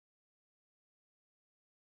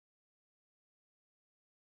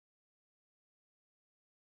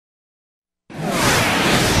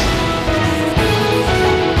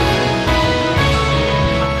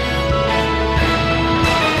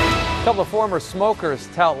couple of former smokers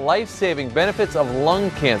tout life-saving benefits of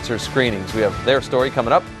lung cancer screenings. We have their story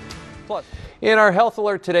coming up. Plus, in our health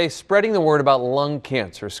alert today, spreading the word about lung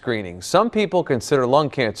cancer screening. Some people consider lung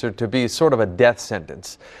cancer to be sort of a death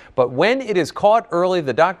sentence. But when it is caught early,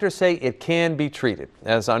 the doctors say it can be treated.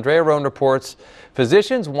 As Andrea Roan reports,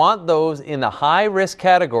 physicians want those in the high-risk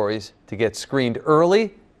categories to get screened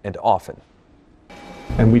early and often.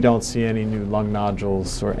 And we don't see any new lung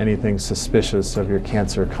nodules or anything suspicious of your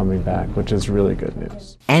cancer coming back, which is really good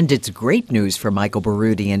news. And it's great news for Michael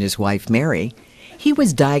Baruti and his wife, Mary. He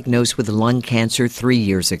was diagnosed with lung cancer 3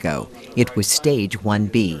 years ago. It was stage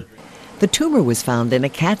 1B. The tumor was found in a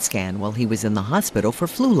CAT scan while he was in the hospital for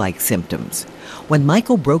flu-like symptoms. When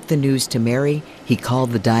Michael broke the news to Mary, he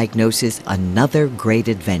called the diagnosis another great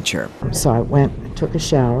adventure. So I went, took a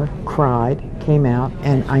shower, cried, came out,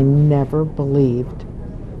 and I never believed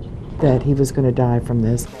that he was going to die from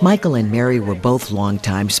this. Michael and Mary were both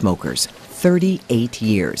longtime smokers, 38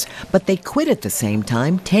 years, but they quit at the same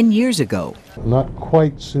time 10 years ago. Not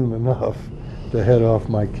quite soon enough to head off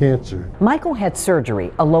my cancer. Michael had surgery,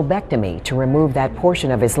 a lobectomy, to remove that portion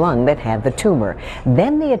of his lung that had the tumor.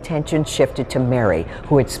 Then the attention shifted to Mary,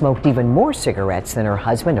 who had smoked even more cigarettes than her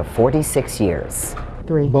husband of 46 years.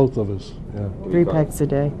 Three. Both of us, yeah. 3 packs a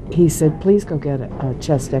day. He said, please go get a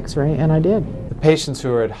chest x-ray, and I did. The patients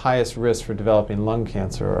who are at highest risk for developing lung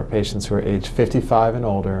cancer are patients who are age 55 and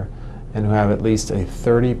older and who have at least a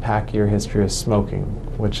 30-pack year history of smoking,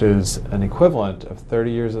 which is an equivalent of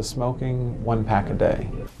 30 years of smoking, 1 pack a day.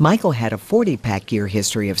 Michael had a 40-pack year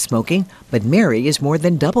history of smoking, but Mary is more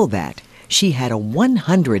than double that. She had a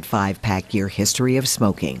 105-pack year history of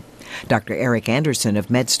smoking. Dr. Anderson of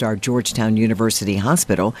MedStar Georgetown University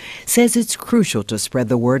Hospital says it's crucial to spread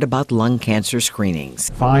the word about lung cancer screenings.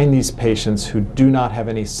 Find these patients who do not have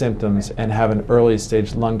any symptoms and have an early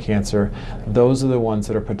stage lung cancer. Those are the ones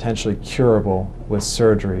that are potentially curable with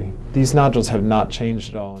surgery. These nodules have not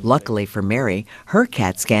changed at all. Luckily for Mary, her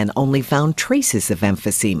CAT scan only found traces of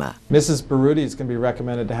emphysema. Mrs. Baruti is going to be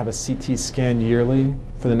recommended to have a CT scan yearly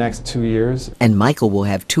for the next 2 years. And Michael will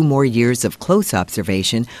have 2 more years of close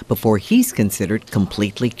observation before he's considered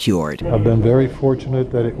completely cured. I've been very fortunate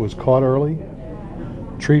that it was caught early,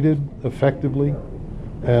 treated effectively,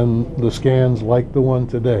 and the scans like the one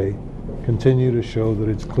today continue to show that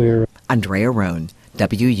it's clear. Andrea Roan,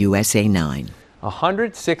 WUSA9.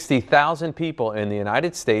 160,000 people in the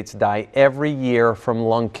United States die every year from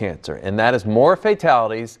lung cancer, and that is more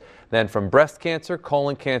fatalities than from breast cancer,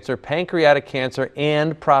 colon cancer, pancreatic cancer,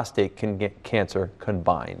 and prostate cancer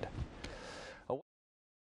combined.